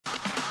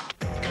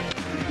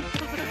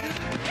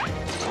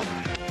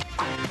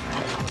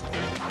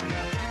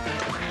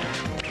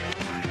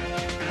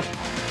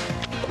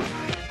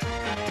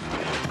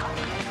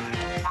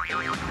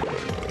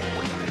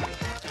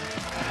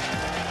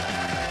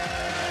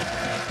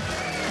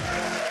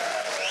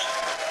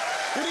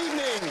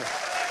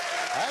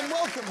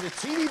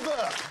Teeny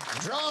Burp,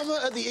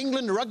 drama at the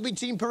England rugby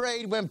team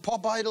parade when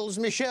pop idol's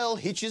Michelle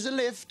hitches a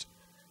lift.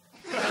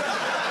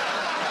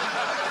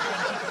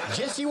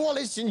 Jessie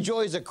Wallace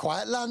enjoys a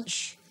quiet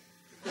lunch.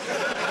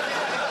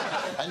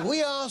 And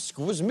we ask,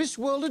 was Miss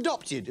World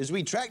adopted as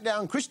we track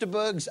down Krista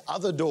Berg's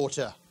other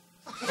daughter?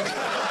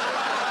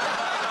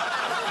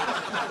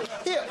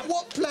 Here,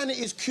 what planet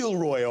is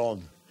Kilroy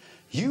on?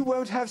 You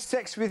won't have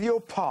sex with your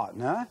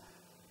partner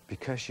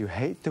because you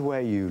hate the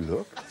way you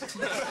look?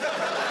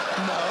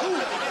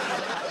 No.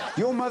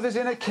 Your mother's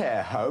in a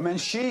care home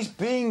and she's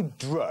being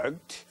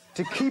drugged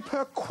to keep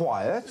her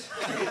quiet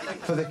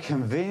for the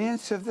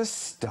convenience of the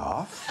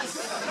staff?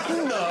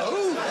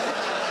 No.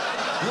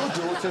 Your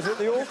daughter's at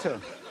the altar.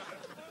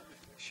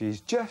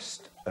 She's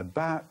just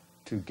about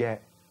to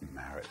get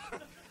married.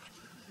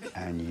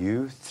 And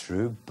you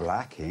threw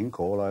black ink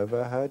all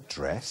over her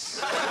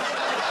dress.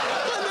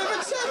 I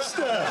never touched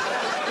her.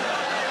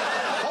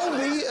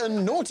 Holby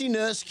and naughty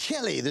nurse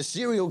Kelly, the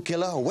serial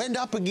killer, went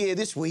up a gear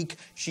this week.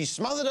 She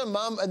smothered her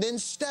mum and then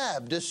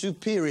stabbed a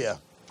superior.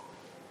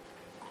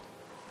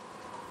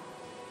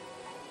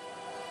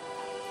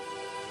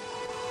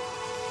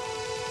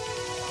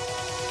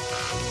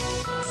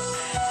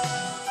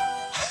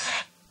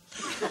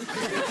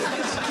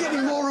 It's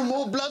getting more and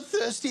more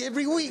bloodthirsty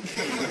every week.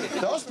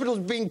 The hospital's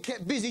being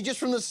kept busy just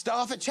from the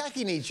staff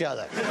attacking each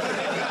other.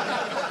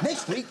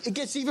 Next week, it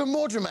gets even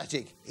more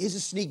dramatic. Here's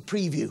a sneak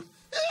preview.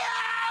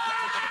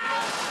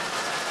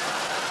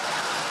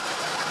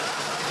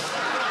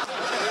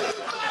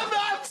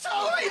 Mama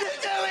told me to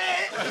do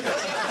it!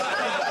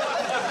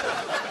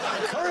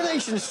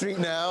 Coronation Street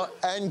now,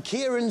 and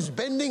Kieran's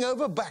bending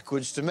over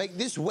backwards to make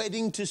this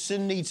wedding to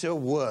Sunita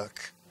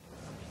work.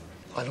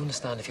 I'll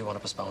understand if you want to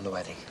postpone the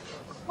wedding.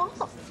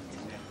 What?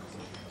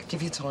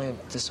 Give you time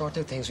to sort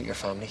out things with your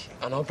family,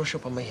 and I'll brush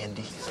up on my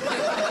Hindi.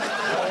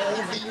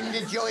 Oh,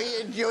 Vinda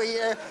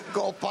Joya,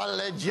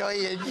 Gopala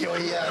Joya.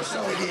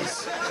 So it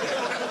is.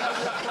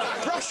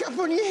 Brush up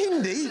on your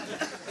Hindi?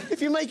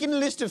 If you're making a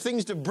list of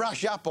things to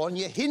brush up on,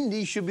 your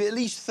Hindi should be at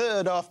least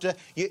third after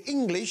your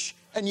English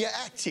and your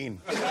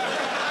acting.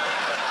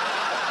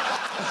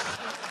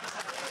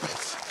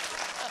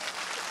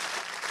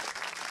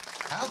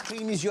 How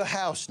clean is your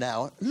house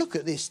now? Look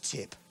at this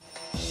tip.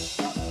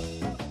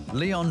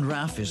 Leon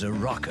Raff is a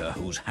rocker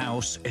whose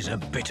house is a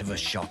bit of a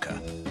shocker.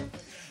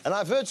 And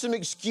I've heard some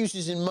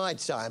excuses in my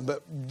time,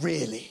 but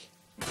really.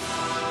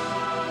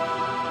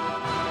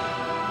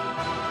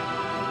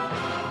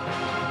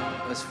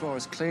 As far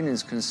as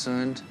cleaning's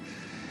concerned,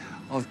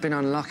 I've been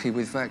unlucky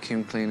with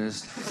vacuum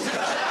cleaners.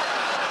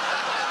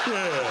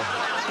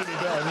 Yeah, pretty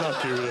darn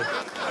lucky with it.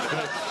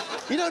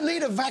 You don't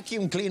need a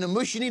vacuum cleaner,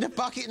 Mush. You need a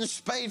bucket and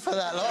spade for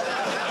that lot.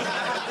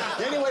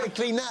 The only way to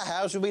clean that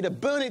house would be to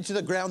burn it to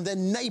the ground,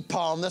 then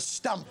napalm the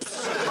stumps.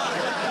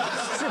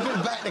 Strip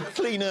it back to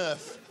clean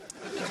earth.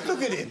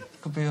 Look at him.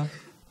 Could be a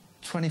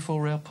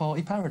 24-hour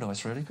party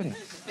paradise, really, couldn't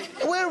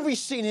it? Where have we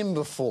seen him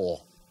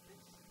before?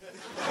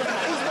 He's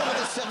one of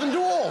the Seven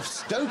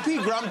Dwarfs. Dopey,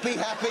 grumpy,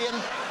 happy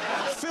and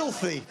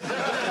filthy.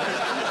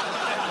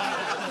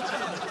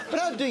 But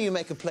how do you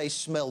make a place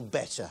smell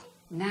better?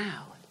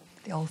 Now,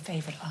 the old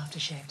favourite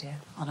aftershave, dear.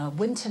 On a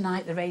winter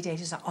night, the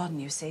radiators are on,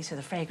 you see, so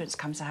the fragrance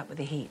comes out with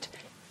the heat.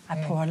 I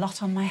pour a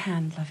lot on my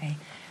hand, lovey,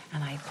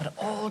 and I put it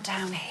all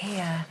down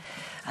here,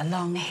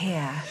 along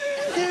here.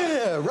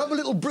 Yeah, rub a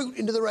little brute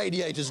into the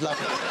radiators,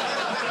 lovey.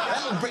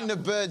 That'll bring the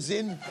birds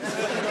in.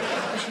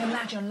 You should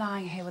imagine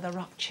lying here with a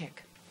rock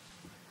chick.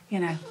 You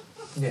know.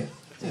 Yeah.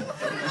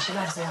 She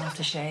loves the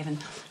aftershave and...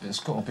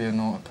 It's got to be a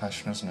night of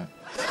passion, hasn't it?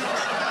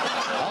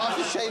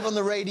 Aftershave on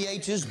the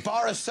radiators,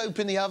 bar of soap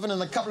in the oven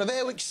and a couple of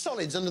Airwick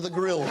solids under the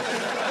grill.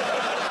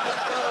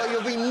 Oh,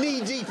 you'll be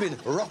knee-deep in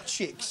rock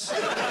chicks.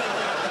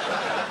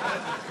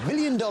 $1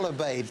 Million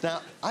Babes.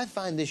 Now, I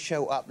find this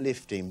show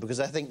uplifting because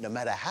I think no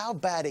matter how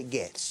bad it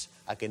gets,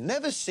 I can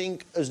never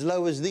sink as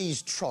low as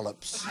these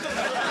trollops.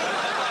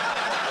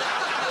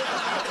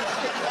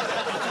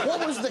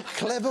 What was the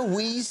clever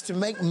wheeze to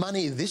make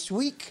money this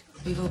week?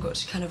 We've all got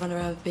to kind of run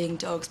around being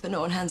dogs, but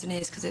not on hands and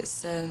knees because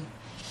it's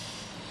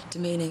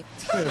demeaning.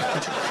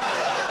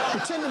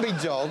 Pretend to be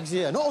dogs,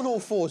 yeah. Not on all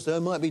fours, though.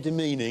 It might be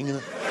demeaning.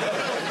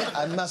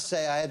 I must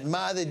say I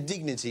admire the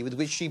dignity with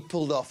which she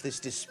pulled off this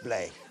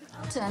display.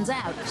 Turns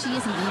out she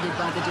isn't needed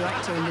by the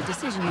director in the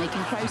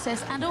decision-making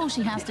process, and all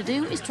she has to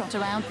do is trot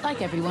around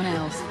like everyone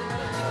else.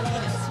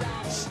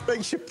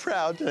 Makes you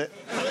proud, doesn't it?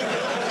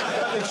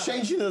 The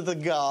changing of the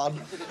guard.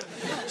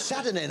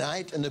 Saturday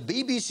night, and the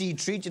BBC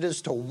treated us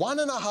to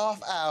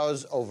 1.5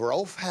 hours of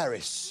Rolf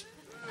Harris.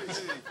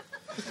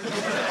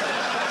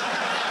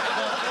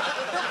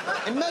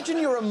 Imagine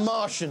you're a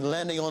Martian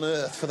landing on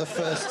Earth for the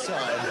first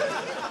time.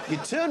 You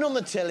turn on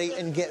the telly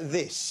and get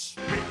this.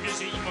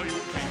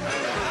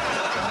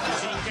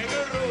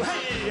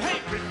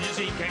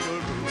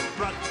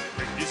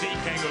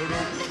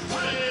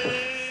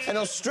 An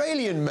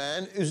Australian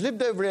man who's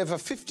lived over here for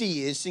 50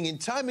 years singing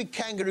Time with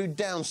Kangaroo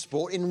Down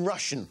Sport in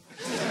Russian.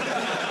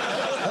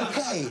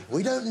 OK,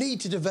 we don't need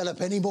to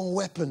develop any more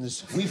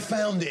weapons. We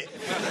found it.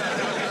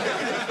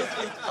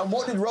 And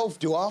what did Rolf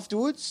do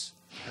afterwards?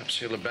 Perhaps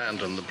he'll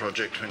abandon the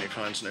project when he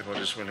finds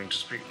nobody's willing to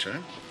speak to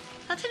him.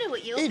 I don't know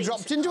what you'll He be.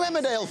 dropped into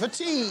Emmerdale for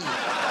tea.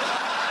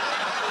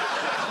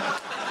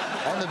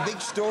 And the big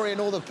story in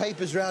all the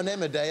papers around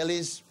Emmerdale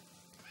is...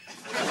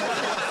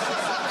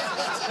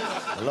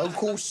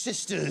 local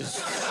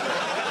sisters.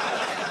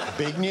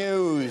 Big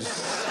news.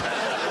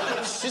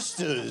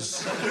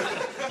 Sisters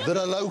that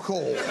are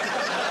local.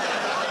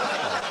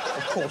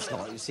 Of course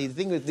not. You see, the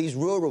thing with these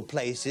rural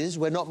places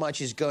where not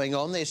much is going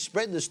on, they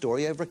spread the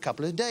story over a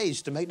couple of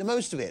days to make the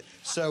most of it.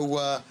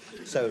 So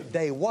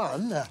day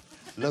one,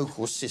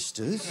 local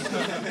sisters,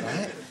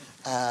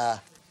 right?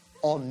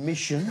 On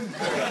mission.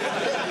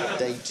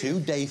 Day two,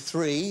 day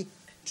three,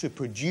 to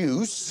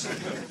produce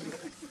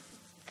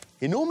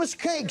enormous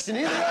cakes, and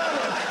here they are.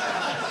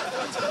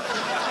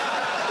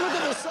 Look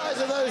at the size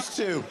of those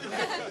two.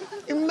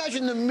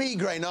 Imagine the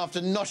migraine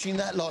after noshing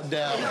that lot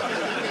down.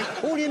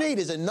 All you need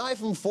is a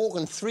knife and fork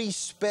and 3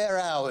 spare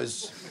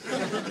hours.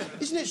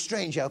 Isn't it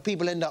strange how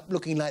people end up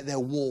looking like they're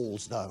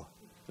walls, though?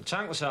 The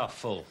tank was half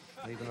full,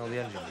 even though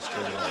the engine was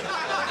still running.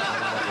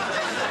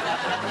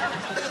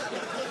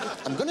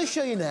 I'm going to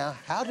show you now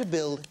how to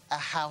build a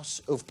house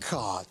of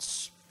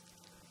cards.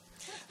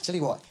 Tell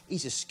you what,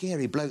 he's a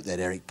scary bloke, that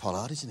Eric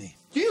Pollard, isn't he?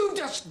 You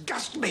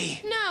disgust me.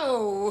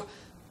 No.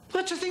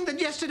 But to think that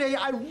yesterday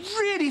I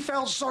really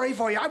felt sorry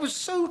for you. I was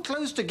so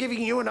close to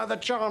giving you another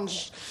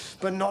chance.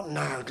 But not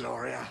now,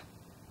 Gloria.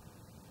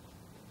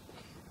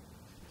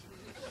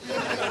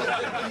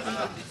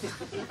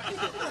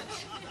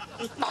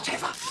 Not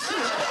ever.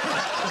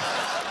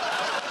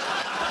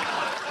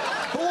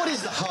 But what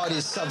is the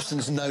hardest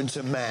substance known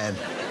to man?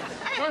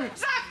 Hey,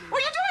 Zach,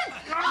 what are you doing?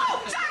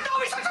 Oh, Zach, don't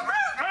be such a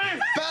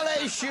brute!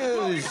 Ballet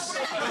shoes!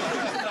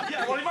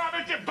 Yeah, well, he might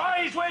have to buy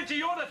his way to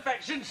your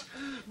affections,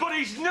 but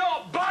he's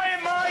not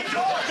buying my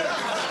daughter!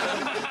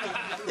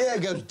 Yeah,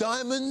 it goes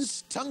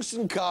diamonds,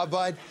 tungsten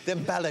carbide,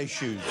 then ballet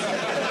shoes.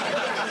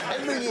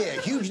 Every year,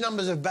 huge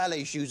numbers of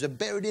ballet shoes are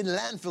buried in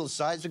landfill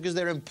sites because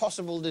they're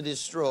impossible to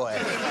destroy.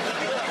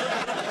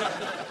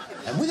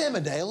 And with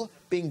Emmerdale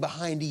being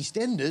behind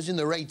EastEnders in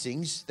the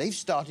ratings, they've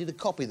started to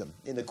copy them.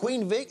 In the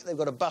Queen Vic, they've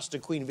got a bust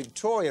of Queen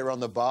Victoria on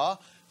the bar.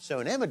 So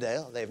in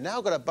Emmerdale, they've now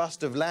got a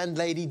bust of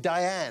landlady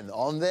Diane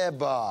on their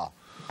bar.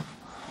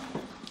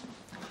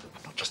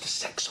 I'm not just a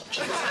sex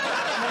object.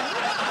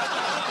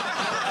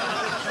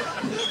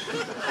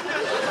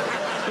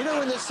 You know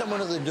when there's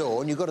someone at the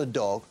door and you've got a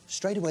dog,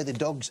 straight away the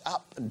dog's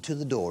up and to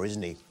the door,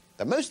 isn't he?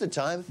 But most of the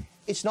time,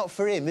 it's not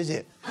for him, is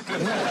it?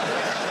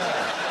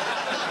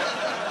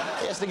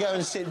 He has to go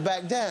and sit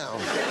back down.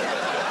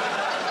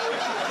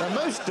 Now,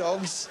 most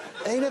dogs,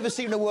 they never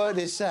seem to work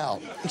this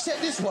out. Except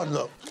this one,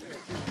 look.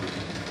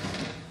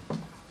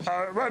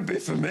 It won't be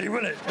for me,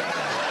 will it?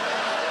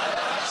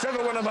 It's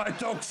never one of my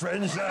dog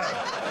friends.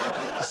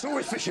 It's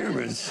always for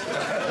humans.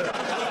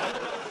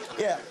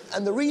 Yeah,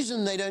 and the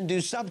reason they don't do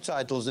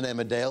subtitles in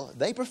Emmerdale,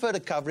 they prefer to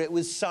cover it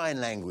with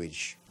sign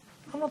language.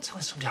 I'm not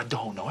telling somebody I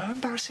don't know. How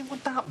embarrassing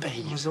would that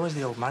be? There's always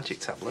the old magic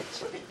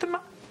tablets.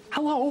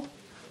 Hello?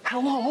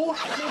 Hello?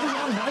 Maybe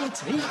I'm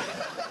 90.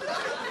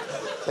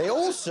 They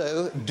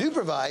also do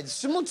provide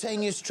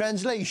simultaneous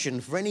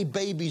translation for any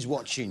babies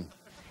watching.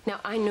 Now,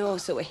 I know,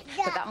 Zoe,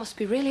 but that must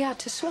be really hard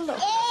to swallow.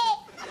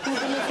 Your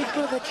beloved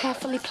brother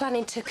carefully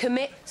planning to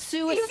commit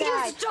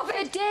suicide. You stop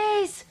it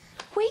days,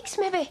 weeks,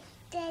 maybe.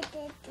 And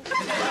he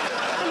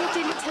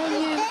didn't tell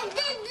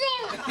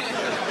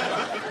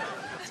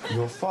you.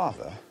 Your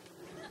father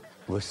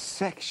was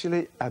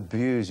sexually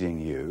abusing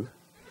you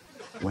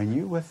when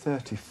you were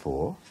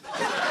 34?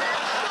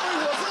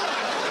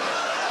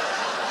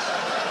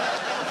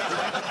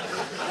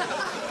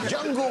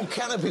 Jungle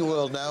Canopy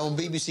World now on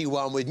BBC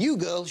One with new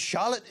girl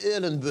Charlotte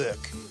Burp.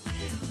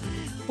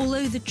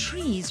 Although the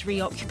trees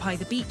reoccupy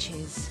the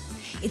beaches,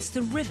 it's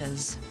the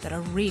rivers that are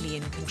really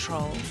in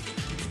control.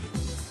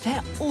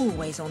 They're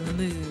always on the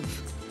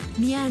move,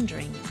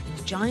 meandering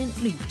in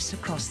giant loops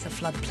across the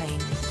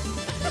floodplain.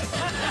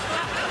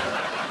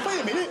 Wait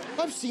a minute,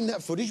 I've seen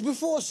that footage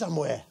before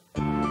somewhere.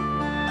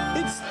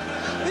 It's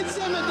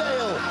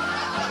Emmerdale.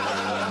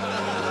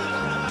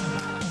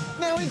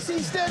 Now it's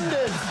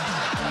EastEnders.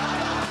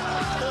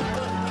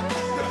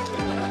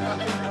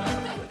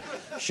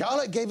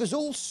 Charlotte gave us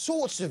all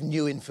sorts of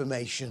new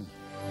information.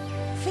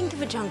 Think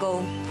of a jungle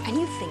and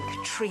you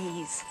think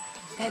trees.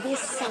 They're the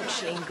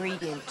essential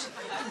ingredient.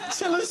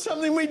 Tell us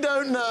something we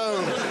don't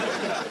know.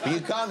 But you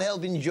can't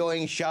help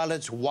enjoying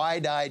Charlotte's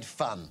wide-eyed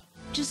fun.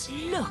 Just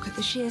look at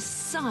the sheer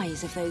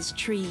size of those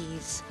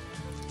trees.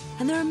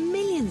 And there are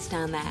millions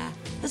down there,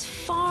 as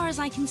far as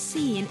I can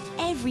see in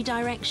every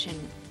direction.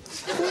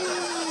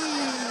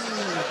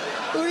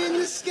 We're in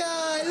the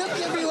sky. Look,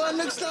 everyone,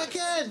 looks like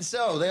ants.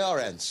 Oh, they are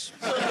ants.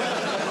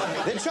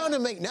 They're trying to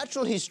make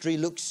natural history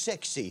look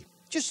sexy.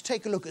 Just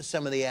take a look at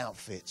some of the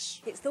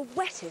outfits. It's the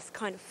wettest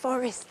kind of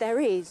forest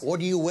there is. What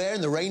do you wear in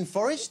the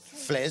rainforest?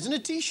 Flares and a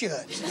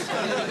T-shirt.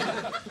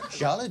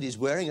 Charlotte is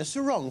wearing a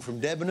sarong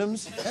from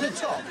Debenhams and a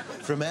top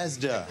from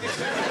Asda.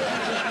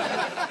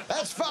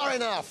 That's far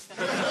enough.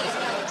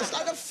 It's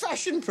like a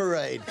fashion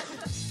parade.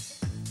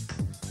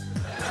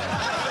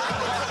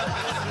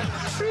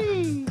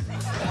 Tree.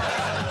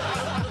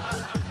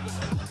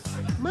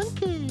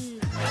 Monkey.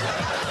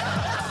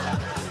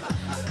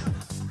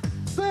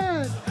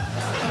 Bird.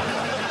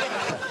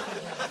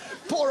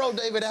 Poor old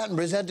David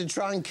Attenborough's had to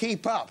try and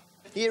keep up.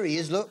 Here he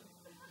is, look.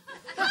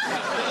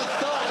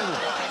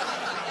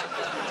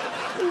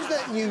 Who's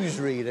that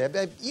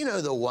newsreader? You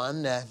know the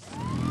one.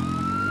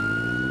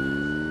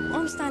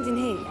 I'm standing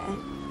here, yeah,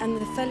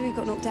 and the fella who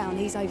got knocked down,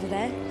 he's over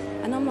there.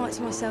 And I'm like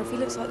to myself, he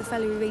looks like the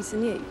fella who reads the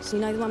news. You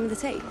know, the one with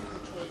the teeth?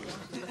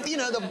 You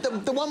know,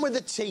 the one with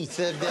the teeth.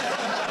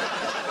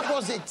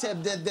 Was it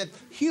the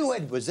Hugh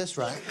Edwards? That's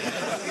right.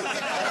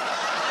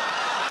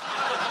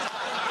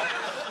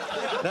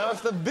 Now,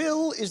 if the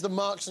Bill is the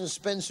Marks and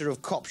Spencer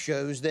of cop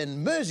shows,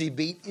 then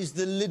Merseybeat is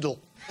the Lidl.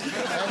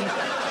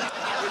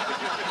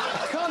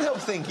 I can't help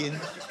thinking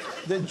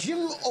that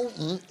Jim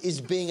Alton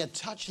is being a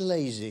touch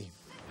lazy.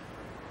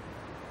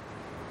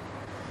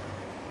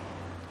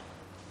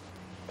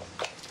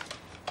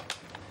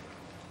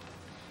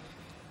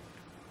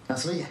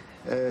 Natalie,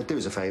 do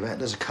us a favour.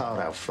 There's a car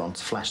out front,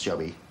 flash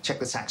jobby. Check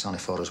the tax on it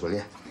for us, will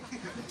you?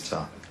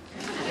 So.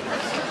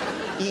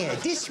 Yeah,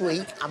 this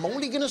week, I'm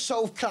only going to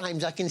solve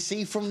crimes I can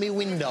see from my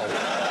window.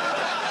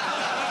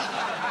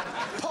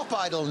 Pop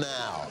Idol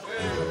now.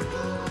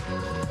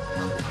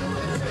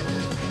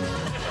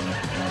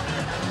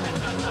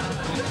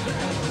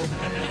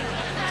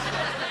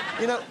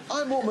 You know,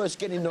 I'm almost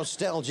getting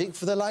nostalgic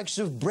for the likes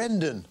of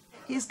Brendan.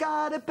 He's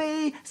gotta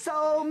be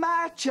so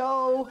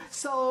macho,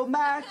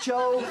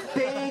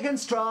 big and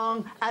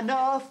strong,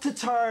 enough to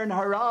turn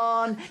her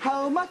on.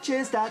 How much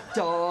is that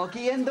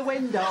doggy in the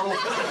window?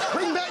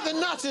 Bring back the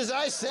nutters,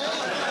 I say.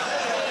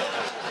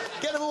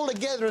 Get them all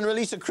together and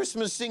release a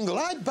Christmas single.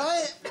 I'd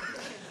buy it.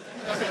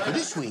 But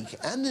this week,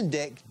 Anne and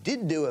Dec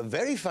did do a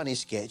very funny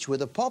sketch where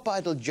the Pop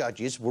Idol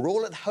judges were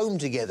all at home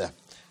together.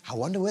 I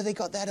wonder where they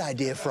got that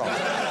idea from.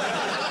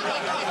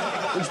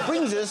 Which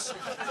brings us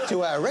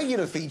to our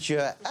regular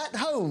feature, At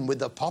Home with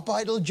the Pop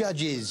Idol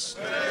judges.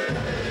 I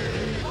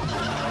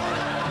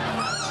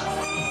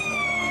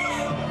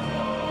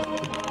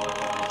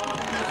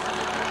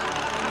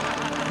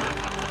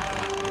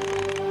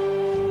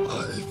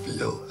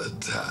feel a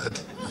tad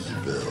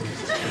evil.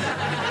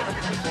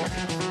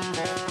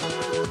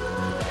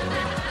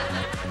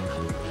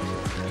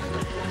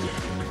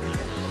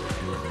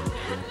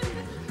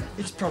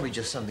 It's probably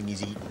just something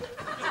he's eaten.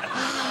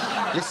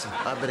 Listen,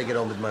 I better get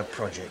on with my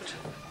project.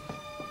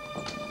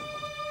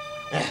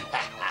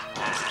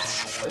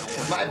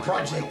 My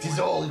project is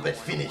all but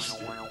finished.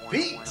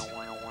 Pete!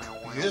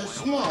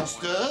 Yes,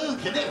 master.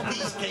 Connect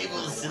these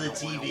cables to the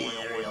TV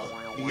aerial.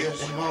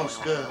 Yes,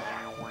 master.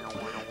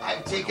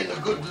 I've taken the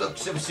good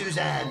looks of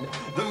Suzanne,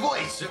 the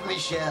voice of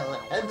Michelle,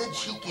 and the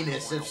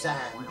cheekiness of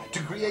Sam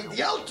to create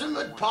the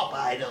ultimate pop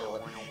idol.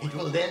 It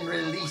will then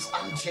release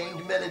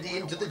Unchained Melody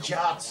into the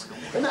charts,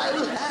 and I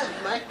will have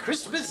my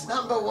Christmas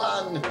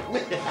 #1.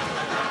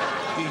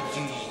 It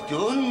is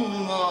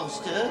done,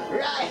 master.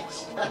 Right.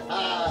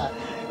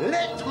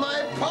 Let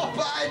my pop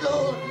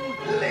idol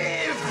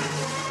live.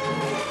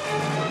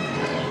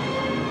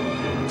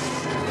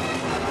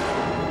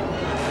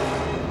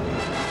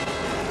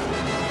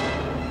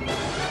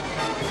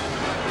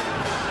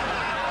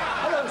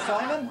 Hello,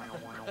 Simon.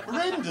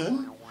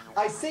 Brendan?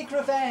 I seek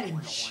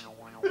revenge.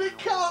 But it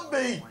can't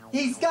be.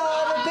 He's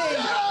gotta be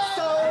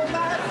so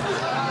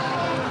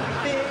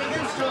macho, big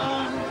and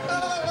strong.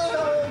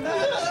 So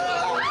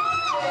macho.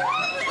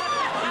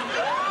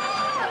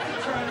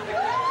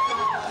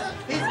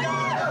 He's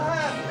gotta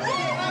have to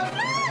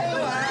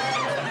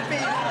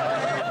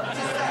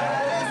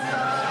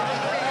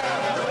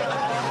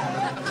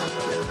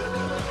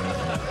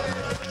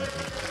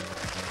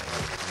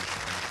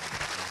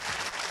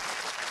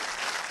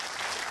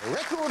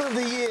Record of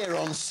the Year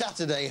on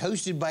Saturday,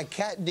 hosted by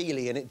Cat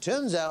Deeley, and it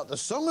turns out the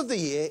song of the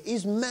year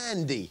is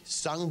Mandy,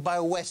 sung by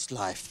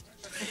Westlife.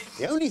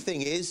 The only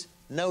thing is,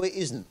 no, it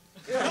isn't.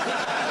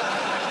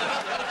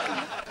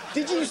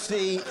 Did you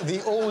see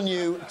the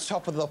all-new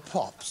Top of the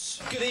Pops?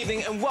 Good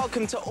evening and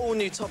welcome to all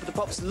new Top of the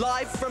Pops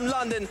live from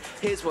London.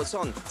 Here's what's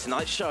on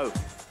tonight's show.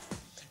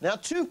 Now,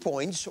 2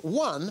 points.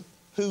 1,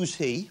 who's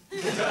he?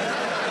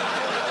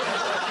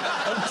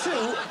 And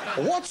 2,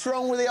 what's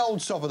wrong with the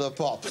old Top of the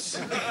Pops?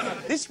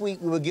 This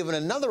week we were given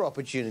another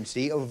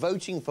opportunity of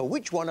voting for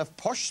which one of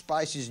Posh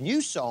Spice's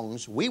new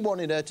songs we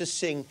wanted her to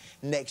sing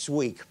next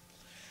week.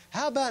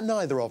 How about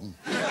neither of them?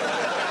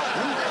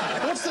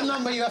 What's the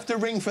number you have to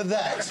ring for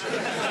that?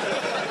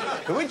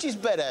 Which is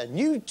better,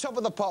 new Top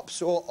of the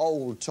Pops or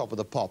old Top of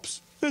the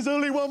Pops? There's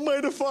only one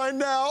way to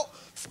find out.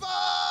 Fight!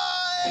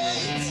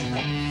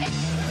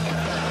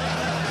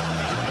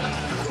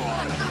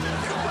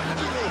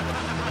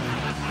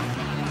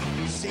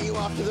 See you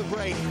after the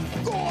break.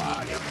 Go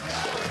on!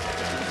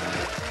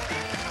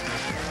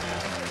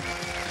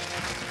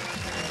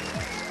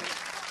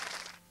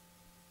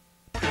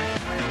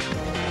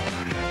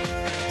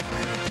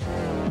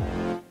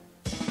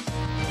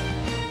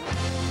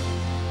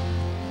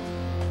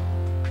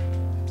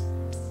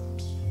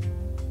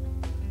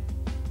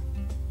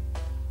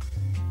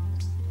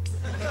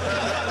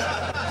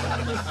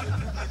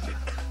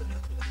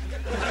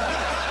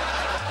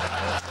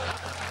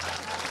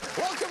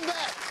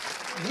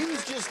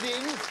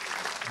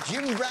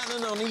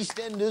 Bannon on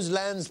EastEnders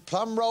lands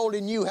plum roll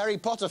in new Harry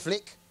Potter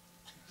flick.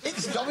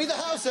 It's Dobby the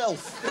house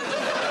elf.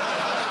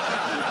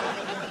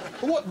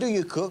 What do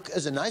you cook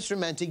as a nice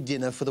romantic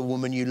dinner for the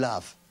woman you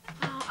love?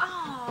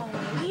 Oh,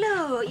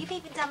 look, you've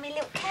even done me a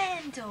little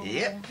candle.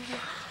 Yep.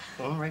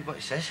 Well, read what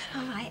it says.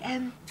 All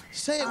right,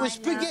 Say it with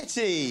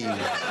spaghetti.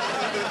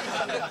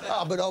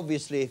 But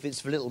obviously, if it's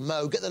for little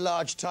Mo, get the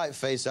large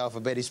typeface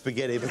alphabetic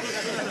spaghetti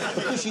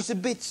because she's a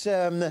bit,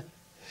 I'll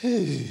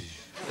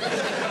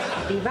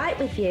be right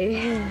with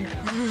you.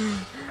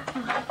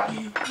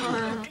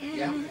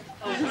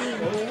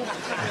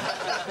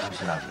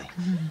 It's lovely.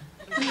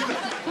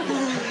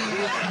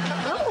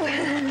 Oh.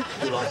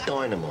 You like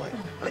dynamite?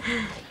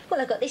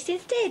 Well, I got this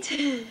instead.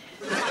 Betty.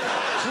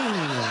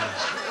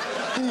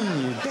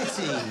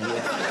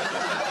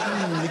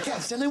 The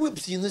cat's done a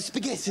whoopsie in the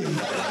spaghetti.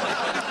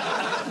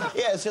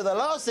 Yeah, so the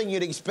last thing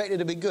you'd expect her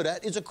to be good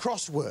at is a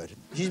crossword.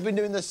 She's been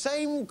doing the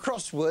same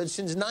crossword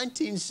since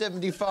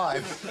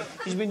 1975.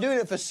 She's been doing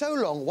it for so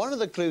long, one of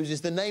the clues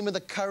is the name of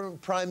the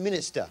current Prime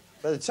Minister.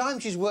 By the time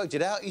she's worked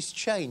it out, it's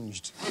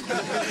changed.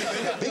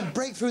 Big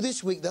breakthrough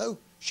this week, though.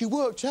 She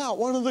worked out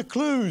one of the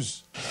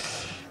clues.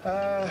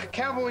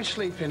 Cowboy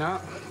sleeping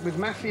up with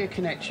mafia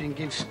connection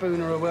gives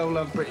Spooner a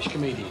well-loved British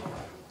comedian.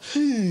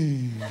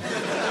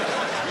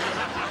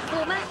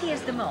 Well,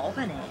 mafia's the mob,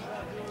 isn't it?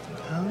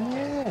 Oh,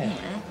 yeah.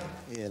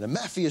 Yeah, the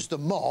mafia's the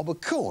mob, of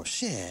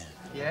course, yeah.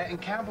 Yeah,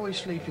 and cowboy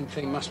sleeping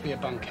thing must be a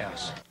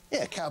bunkhouse.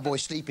 Yeah, cowboy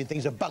sleeping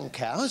thing's a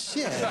bunkhouse,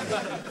 yeah.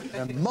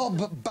 A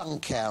mob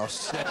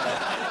bunkhouse.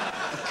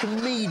 A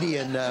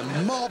comedian,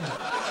 mob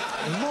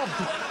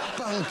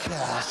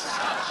bunkhouse.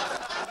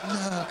 No,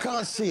 I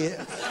can't see it.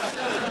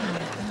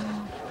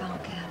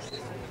 Bunkhouse.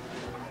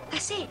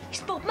 That's it.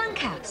 It's Bob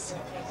Monkhouse.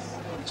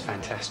 It's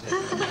fantastic.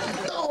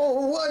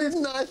 Oh, why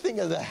didn't I think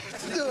of that?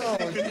 Oh,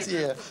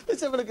 dear.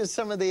 Let's have a look at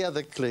some of the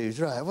other clues.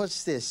 Right,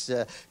 what's this?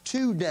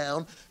 2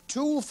 down.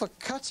 Tool for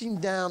cutting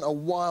down a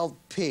wild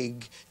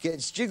pig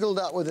gets jiggled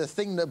up with a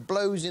thing that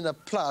blows in a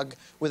plug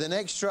with an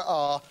extra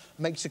R,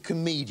 makes a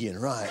comedian.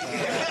 Right.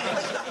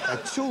 A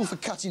tool for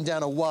cutting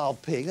down a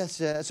wild pig.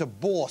 That's a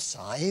bore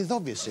scythe,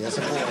 obviously. That's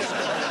a bore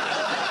scythe.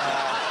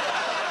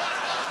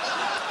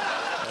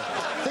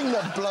 Thing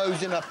that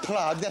blows in a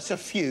plug, that's a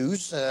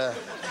fuse.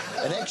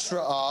 An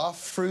extra R,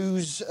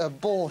 frues a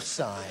bore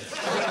scythe.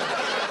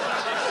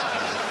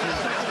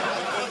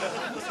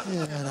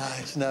 Yeah, no,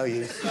 it's no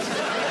use.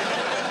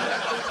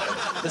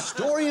 The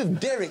story of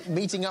Derek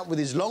meeting up with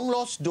his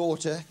long-lost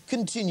daughter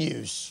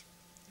continues.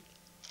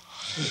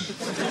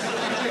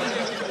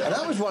 And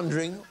I was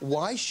wondering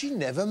why she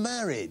never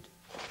married.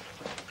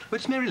 Where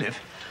does Mary live?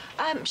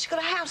 She's got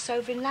a house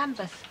over in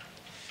Lambeth.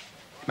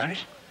 Married?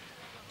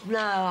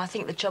 No, I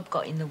think the job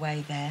got in the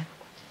way there.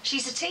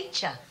 She's a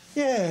teacher.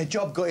 Yeah,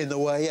 job got in the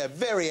way, yeah.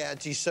 Very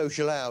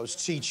anti-social hours,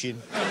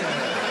 teaching.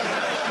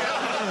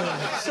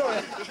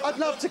 Sorry, I'd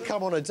love to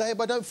come on a day,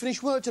 but I don't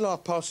finish work till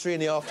 3:30 in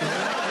the afternoon.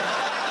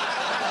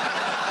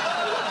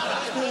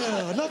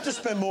 Yeah, I'd love to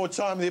spend more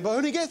time with you, but I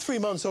only get 3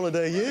 months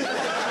holiday a year.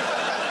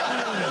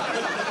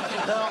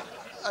 Now,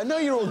 I know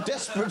you're all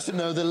desperate to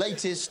know the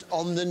latest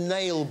on the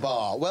nail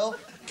bar. Well,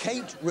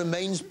 Kate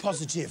remains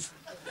positive.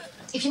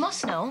 If you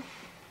must know,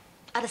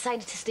 I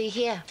decided to stay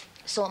here,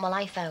 sort my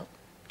life out.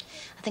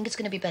 I think it's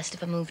going to be best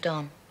if I moved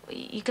on.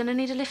 You're going to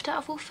need a lift out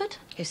of Wolford?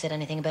 Who said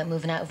anything about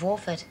moving out of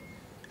Wolford?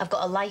 I've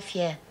got a life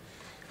here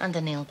and a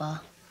nail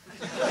bar.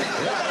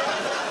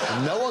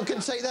 No one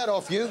can take that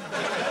off you,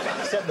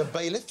 except the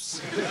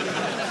bailiffs.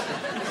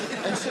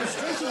 And so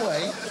straight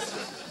away,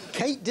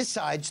 Kate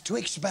decides to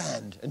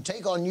expand and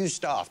take on new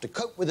staff to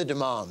cope with the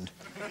demand.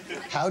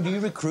 How do you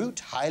recruit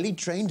highly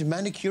trained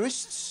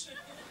manicurists?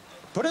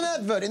 Put an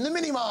advert in the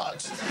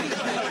mini-mart.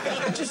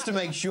 Just to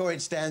make sure it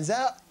stands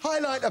out,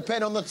 highlight a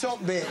pen on the top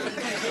bit.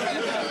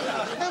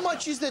 How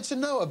much is there to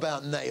know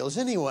about nails,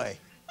 anyway?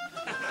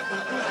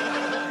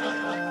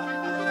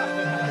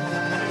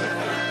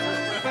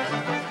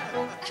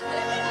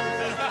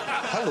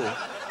 Hello,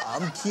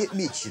 I'm Kate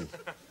Mitchell,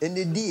 and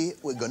today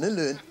we're going to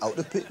learn how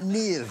to put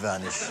nail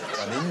varnish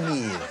on a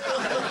nail.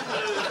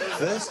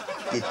 First,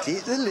 you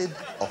take the lid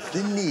off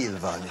the nail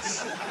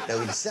varnish.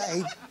 Now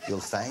inside, you'll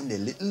find a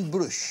little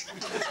brush.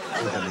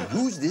 We're going to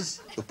use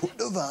this to put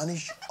the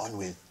varnish on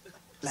with,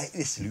 like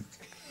this, Luke.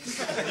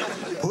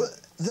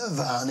 Put the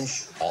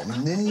varnish on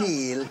the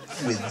nail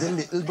with the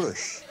little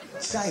brush.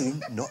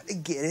 Trying not to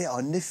get it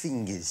on the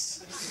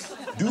fingers.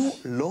 Do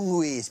long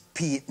ways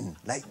painting,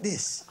 like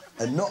this,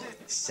 and not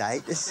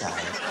side to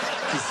side,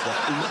 because that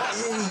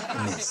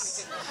will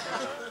neatness.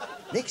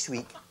 Next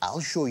week, I'll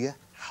show you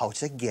how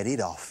to get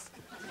it off.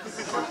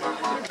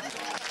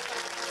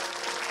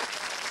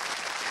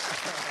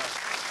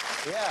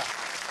 Yeah.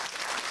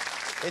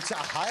 It's a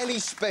highly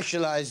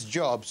specialised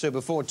job, so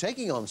before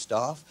taking on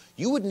staff,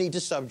 you would need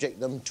to subject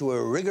them to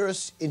a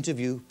rigorous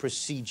interview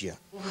procedure.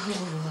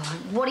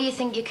 What do you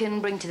think you can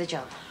bring to the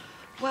job?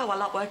 Well, I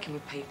like working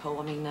with people.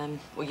 I mean,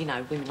 well, you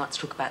know, women like to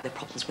talk about their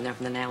problems when they're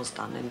having their nails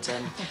done, and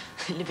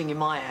living in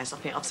my house, I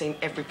think I've seen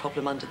every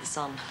problem under the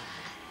sun.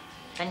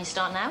 Can you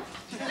start now?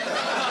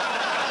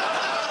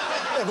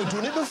 Ever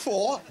done it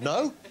before?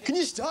 No? Can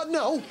you start?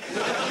 No.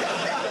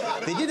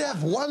 They did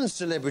have one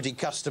celebrity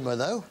customer,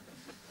 though.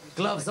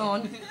 Gloves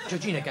on.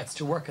 Georgina gets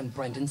to work on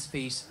Brendan's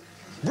feet.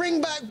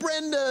 Bring back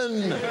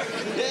Brendan!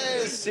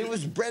 Yes, it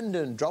was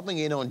Brendan dropping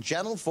in on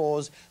Channel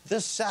 4's The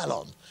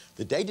Salon,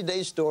 the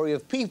day-to-day story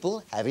of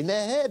people having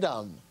their hair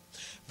done.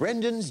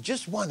 Brendan's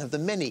just one of the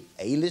many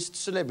A-list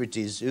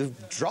celebrities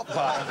who've dropped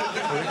by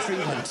for a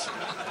treatment.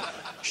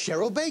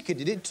 Cheryl Baker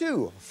did it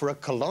too, for a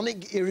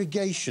colonic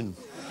irrigation.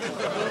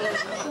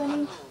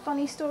 Any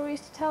funny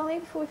stories to tell me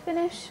before we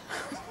finish?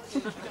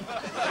 You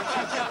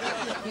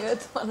heard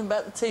the one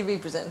about the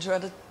TV presenter who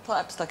had a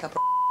pipe stuck up her.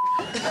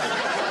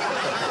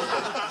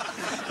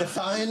 There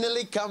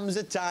finally comes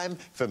a time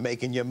for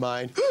making your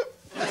mind.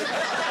 Now,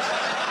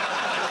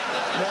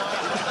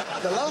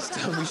 the last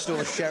time we saw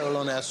Cheryl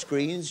on our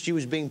screens, she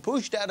was being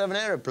pushed out of an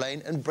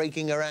aeroplane and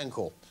breaking her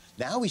ankle.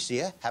 Now we see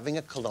her having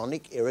a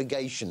colonic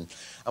irrigation.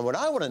 And what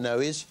I want to know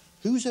is,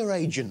 who's her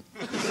agent?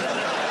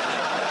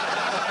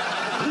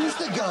 Who's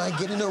the guy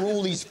getting her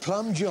all these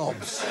plum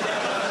jobs?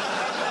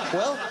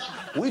 Well,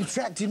 we've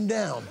tracked him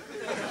down.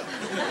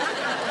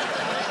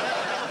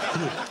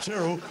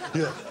 Cheryl,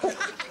 yeah.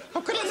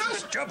 How could a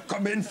nice job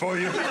come in for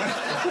you?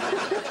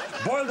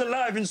 Boiled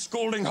alive in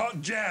scalding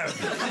hot jam.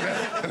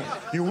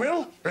 You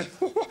will?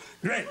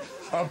 Great.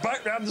 I'll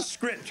back round the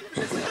script.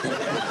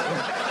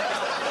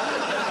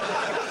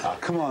 Oh,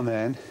 come on,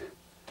 then.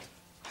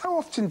 How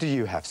often do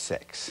you have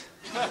sex?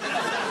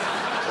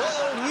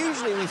 Well,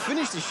 usually we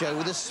finish the show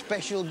with a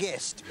special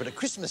guest, but at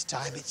Christmas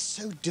time, it's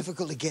so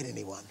difficult to get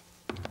anyone.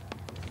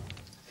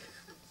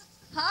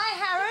 Hi,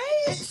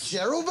 Harry. It's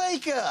Cheryl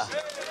Baker.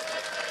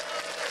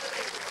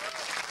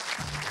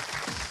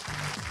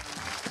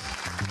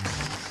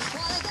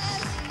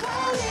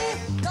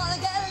 Gonna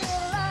get a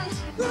little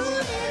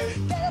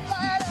unruly, get a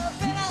fired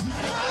up in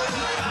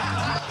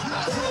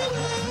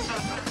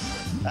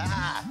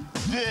Ah,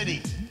 dirty,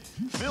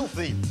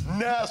 filthy,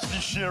 nasty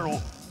Cheryl.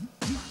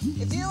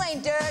 If you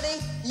ain't dirty,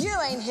 you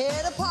ain't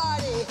here to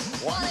party.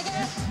 Wanna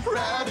get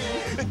rowdy,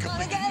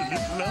 gonna get a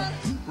little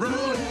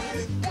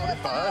unruly, get a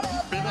fired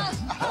up in a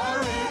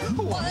hurry.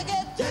 Wanna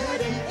get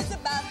dirty, it's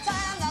about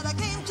time that I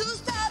came to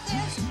start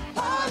this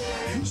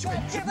party.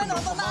 Sweat dripping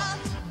over my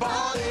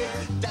body,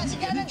 dancing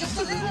getting just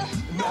a little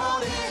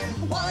naughty.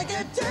 Wanna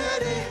get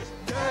dirty,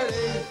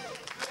 dirty.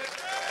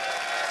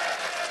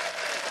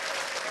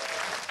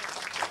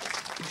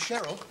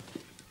 Cheryl,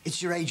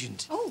 it's your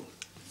agent. Oh,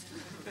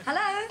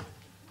 hello.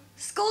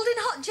 Scalding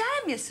hot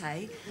jam, you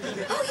say?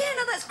 Oh, yeah,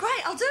 no, that's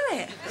great. I'll do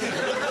it.